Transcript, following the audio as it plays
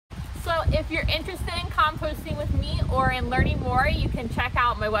So if you're interested in composting with me or in learning more, you can check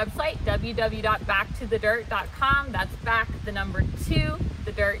out my website, www.backtothedirt.com. That's back the number 2,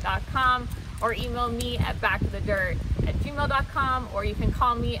 thedirt.com, or email me at backtothedirt@gmail.com, or you can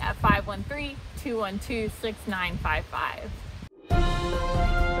call me at 513-212-6955.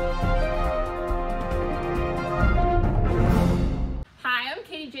 Hi, I'm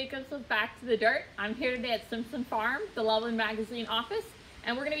Katie Jacobs with Back to the Dirt. I'm here today at Simpson Farm, the Loveland Magazine office,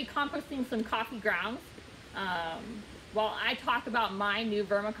 and we're going to be composting some coffee grounds while I talk about my new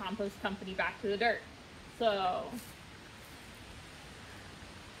vermicompost company, Back to the Dirt. So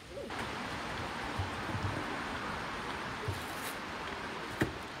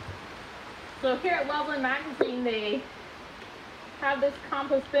here at Loveland Magazine, they have this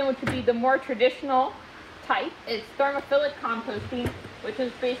compost bin, which would be the more traditional type. It's thermophilic composting, which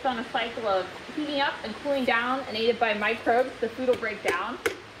is based on a cycle of heating up and cooling down, and aided by microbes, the food will break down.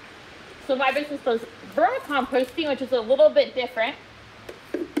 So my business does vermicomposting, which is a little bit different.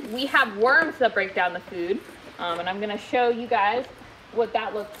 We have worms that break down the food, and I'm going to show you guys what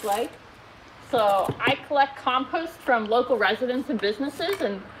that looks like. So I collect compost from local residents and businesses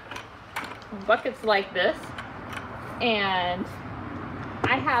in buckets like this, and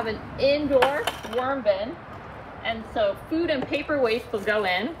I have an indoor worm bin, and so food and paper waste will go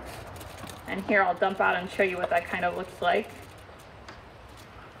in, and here I'll dump out and show you what that kind of looks like.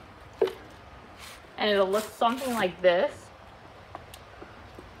 And it'll look something like this,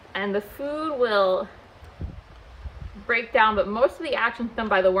 and the food will break down, but most of the action's done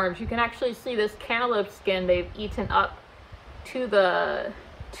by the worms. You can actually see this cantaloupe skin they've eaten up to the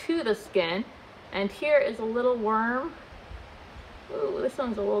skin, and here is a little worm. Ooh, this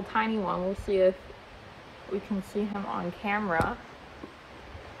one's a little tiny one. We'll see if we can see him on camera.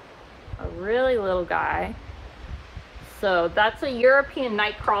 A really little guy. So that's a European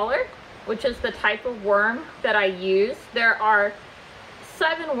night crawler, which is the type of worm that I use. There are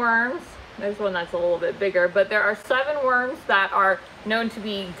 7 worms. There's one that's a little bit bigger, but there are 7 worms that are known to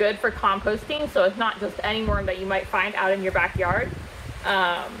be good for composting. So it's not just any worm that you might find out in your backyard.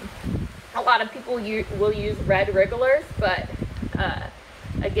 A lot of people will use red wrigglers, but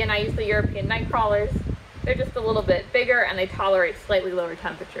again, I use the European night crawlers. They're just a little bit bigger and they tolerate slightly lower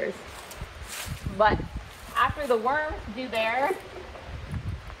temperatures. But after the worms do their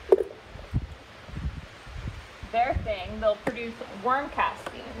thing, they'll produce worm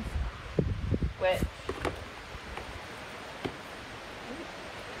castings, which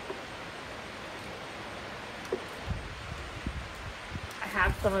I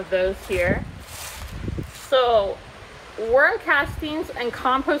have some of those here. So worm castings and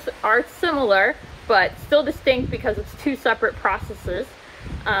compost are similar, but still distinct because it's 2 separate processes.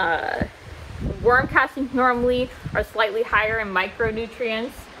 Worm castings normally are slightly higher in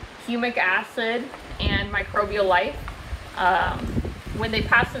micronutrients, humic acid, and microbial life. When they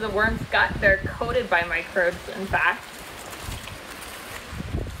pass through the worm's gut, they're coated by microbes, in fact.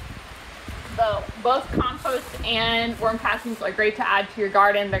 So both compost and worm castings are great to add to your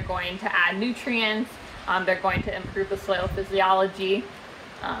garden. They're going to add nutrients. They're going to improve the soil physiology,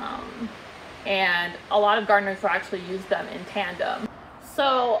 and a lot of gardeners will actually use them in tandem.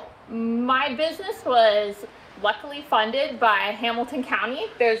 So my business was luckily funded by Hamilton County.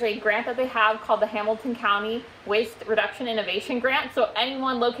 There's a grant that they have called the Hamilton County Waste Reduction Innovation Grant. So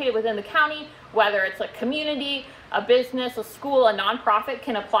anyone located within the county, whether it's a community, a business, a school, a nonprofit,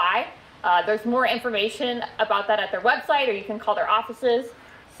 can apply. There's more information about that at their website, or you can call their offices.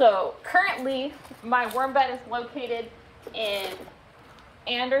 So currently my worm bed is located in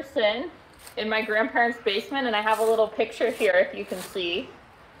Anderson in my grandparents' basement, and I have a little picture here if you can see.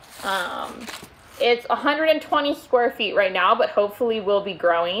 It's 120 square feet right now, but hopefully will be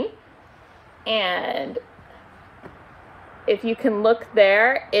growing. And if you can look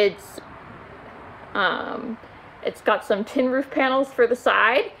there, it's got some tin roof panels for the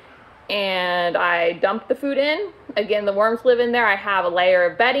side, and I dumped the food in. Again, the worms live in there. I have a layer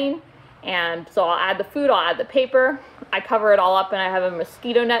of bedding, and so I'll add the food, I'll add the paper. I cover it all up, and I have a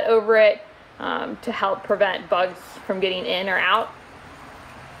mosquito net over it to help prevent bugs from getting in or out.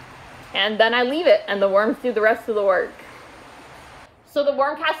 And then I leave it, and the worms do the rest of the work. So the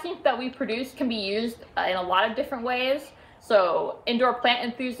worm castings that we produce can be used in a lot of different ways. So indoor plant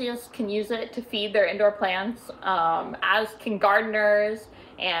enthusiasts can use it to feed their indoor plants, as can gardeners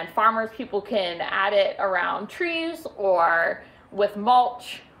and farmers. People can add it around trees or with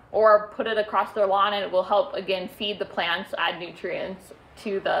mulch, or put it across their lawn, and it will help, again, feed the plants, add nutrients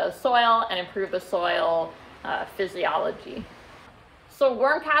to the soil, and improve the soil physiology. So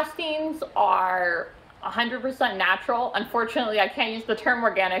worm castings are 100% natural. Unfortunately, I can't use the term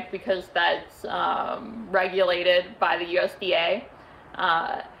organic because that's regulated by the USDA.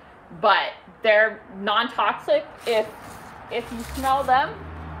 But they're non-toxic. If you smell them,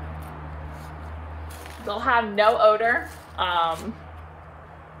 they'll have no odor.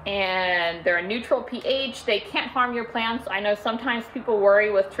 And they're a neutral pH. They can't harm your plants. I know sometimes people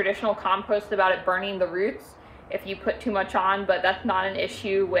worry with traditional compost about it burning the roots if you put too much on, but that's not an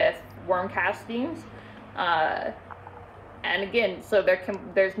issue with worm castings. And again, so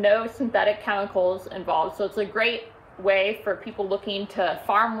there's no synthetic chemicals involved. So it's a great way for people looking to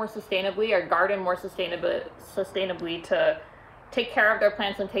farm more sustainably or garden more sustainably to take care of their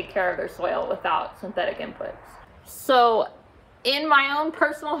plants and take care of their soil without synthetic inputs. So in my own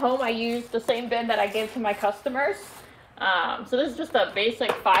personal home, I use the same bin that I give to my customers. So this is just a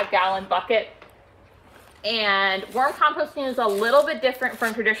basic 5-gallon bucket. And worm composting is a little bit different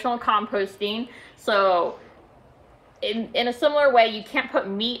from traditional composting. So in a similar way, you can't put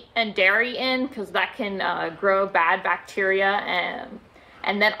meat and dairy in because that can grow bad bacteria.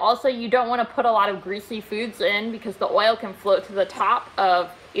 And then also you don't want to put a lot of greasy foods in because the oil can float to the top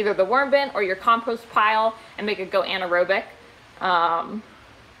of either the worm bin or your compost pile and make it go anaerobic,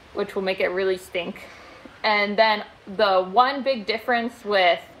 which will make it really stink. And then the one big difference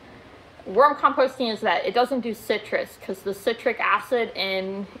with worm composting is that it doesn't do citrus because the citric acid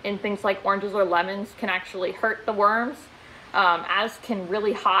in things like oranges or lemons can actually hurt the worms, as can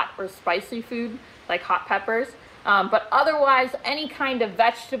really hot or spicy food like hot peppers. But otherwise, any kind of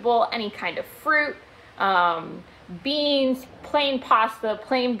vegetable, any kind of fruit, beans, plain pasta,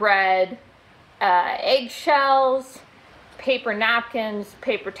 plain bread, eggshells, paper napkins,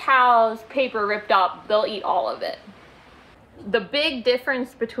 paper towels, paper ripped up, they'll eat all of it. The big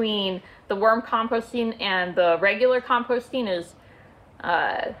difference between the worm composting and the regular composting is,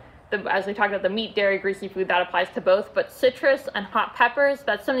 as we talked about, the meat, dairy, greasy food, that applies to both, but citrus and hot peppers,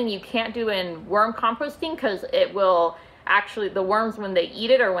 that's something you can't do in worm composting because it will actually, the worms, when they eat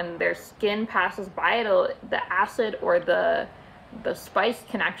it or when their skin passes by it, the acid or the spice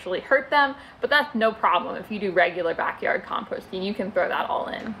can actually hurt them, but that's no problem if you do regular backyard composting. You can throw that all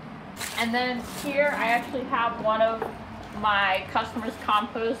in. And then here I actually have one of my customers'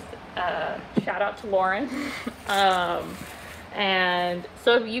 compost. Shout out to Lauren. And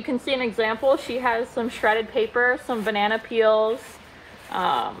so you can see an example. She has some shredded paper, some banana peels.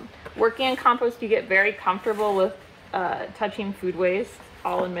 Working in compost, you get very comfortable with touching food waste,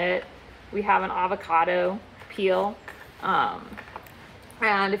 I'll admit. We have an avocado peel.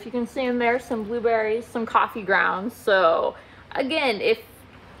 And if you can see in there, some blueberries, some coffee grounds. So again,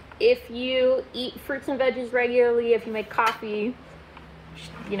 if you eat fruits and veggies regularly, if you make coffee,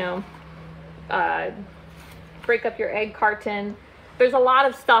 you know, break up your egg carton, there's a lot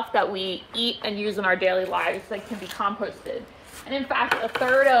of stuff that we eat and use in our daily lives that can be composted. And in fact,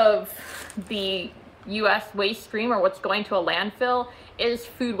 1/3 of the US waste stream, or what's going to a landfill, is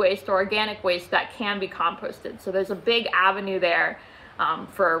food waste or organic waste that can be composted. So there's a big avenue there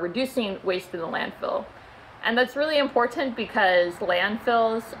for reducing waste in the landfill. And that's really important because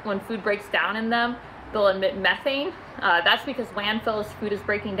landfills, when food breaks down in them, they'll emit methane. That's because landfills, food is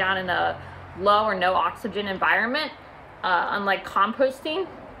breaking down in a low or no oxygen environment, unlike composting.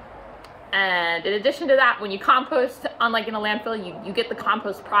 And in addition to that, when you compost, unlike in a landfill, you get the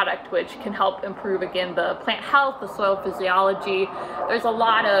compost product, which can help improve, again, the plant health, the soil physiology. There's a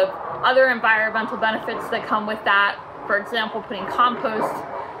lot of other environmental benefits that come with that. For example, putting compost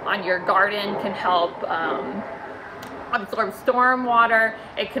on your garden can help absorb storm water.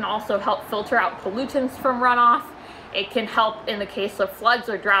 It can also help filter out pollutants from runoff. It can help in the case of floods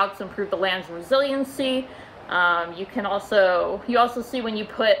or droughts, improve the land's resiliency. You also see when you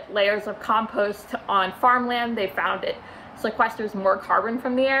put layers of compost on farmland, they found it sequesters more carbon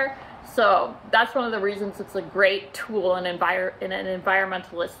from the air. So that's one of the reasons it's a great tool in an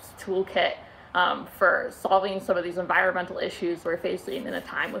environmentalist's toolkit for solving some of these environmental issues we're facing in a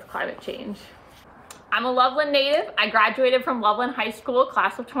time with climate change. I'm a Loveland native. I graduated from Loveland High School,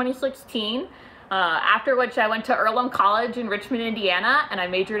 class of 2016, after which I went to Earlham College in Richmond, Indiana, and I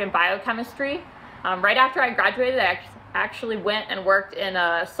majored in biochemistry. Right after I graduated, I actually went and worked in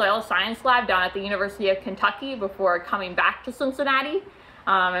a soil science lab down at the University of Kentucky before coming back to Cincinnati.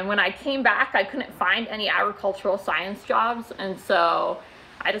 And when I came back, I couldn't find any agricultural science jobs, and so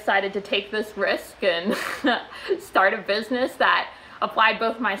I decided to take this risk and start a business that applied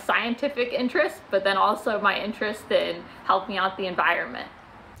both my scientific interest, but then also my interest in helping out the environment.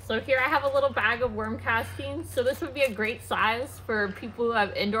 So here I have a little bag of worm castings. So this would be a great size for people who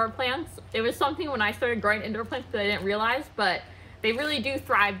have indoor plants. It was something when I started growing indoor plants that I didn't realize, but they really do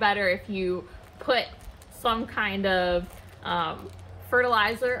thrive better if you put some kind of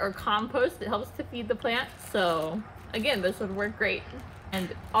fertilizer or compost. It helps to feed the plants. So again, this would work great.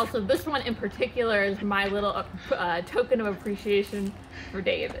 And also this one in particular is my little token of appreciation for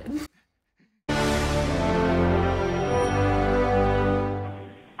David.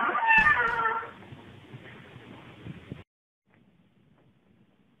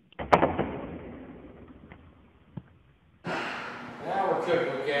 Now we're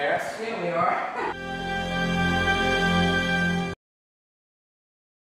cooking with gas. Here we are.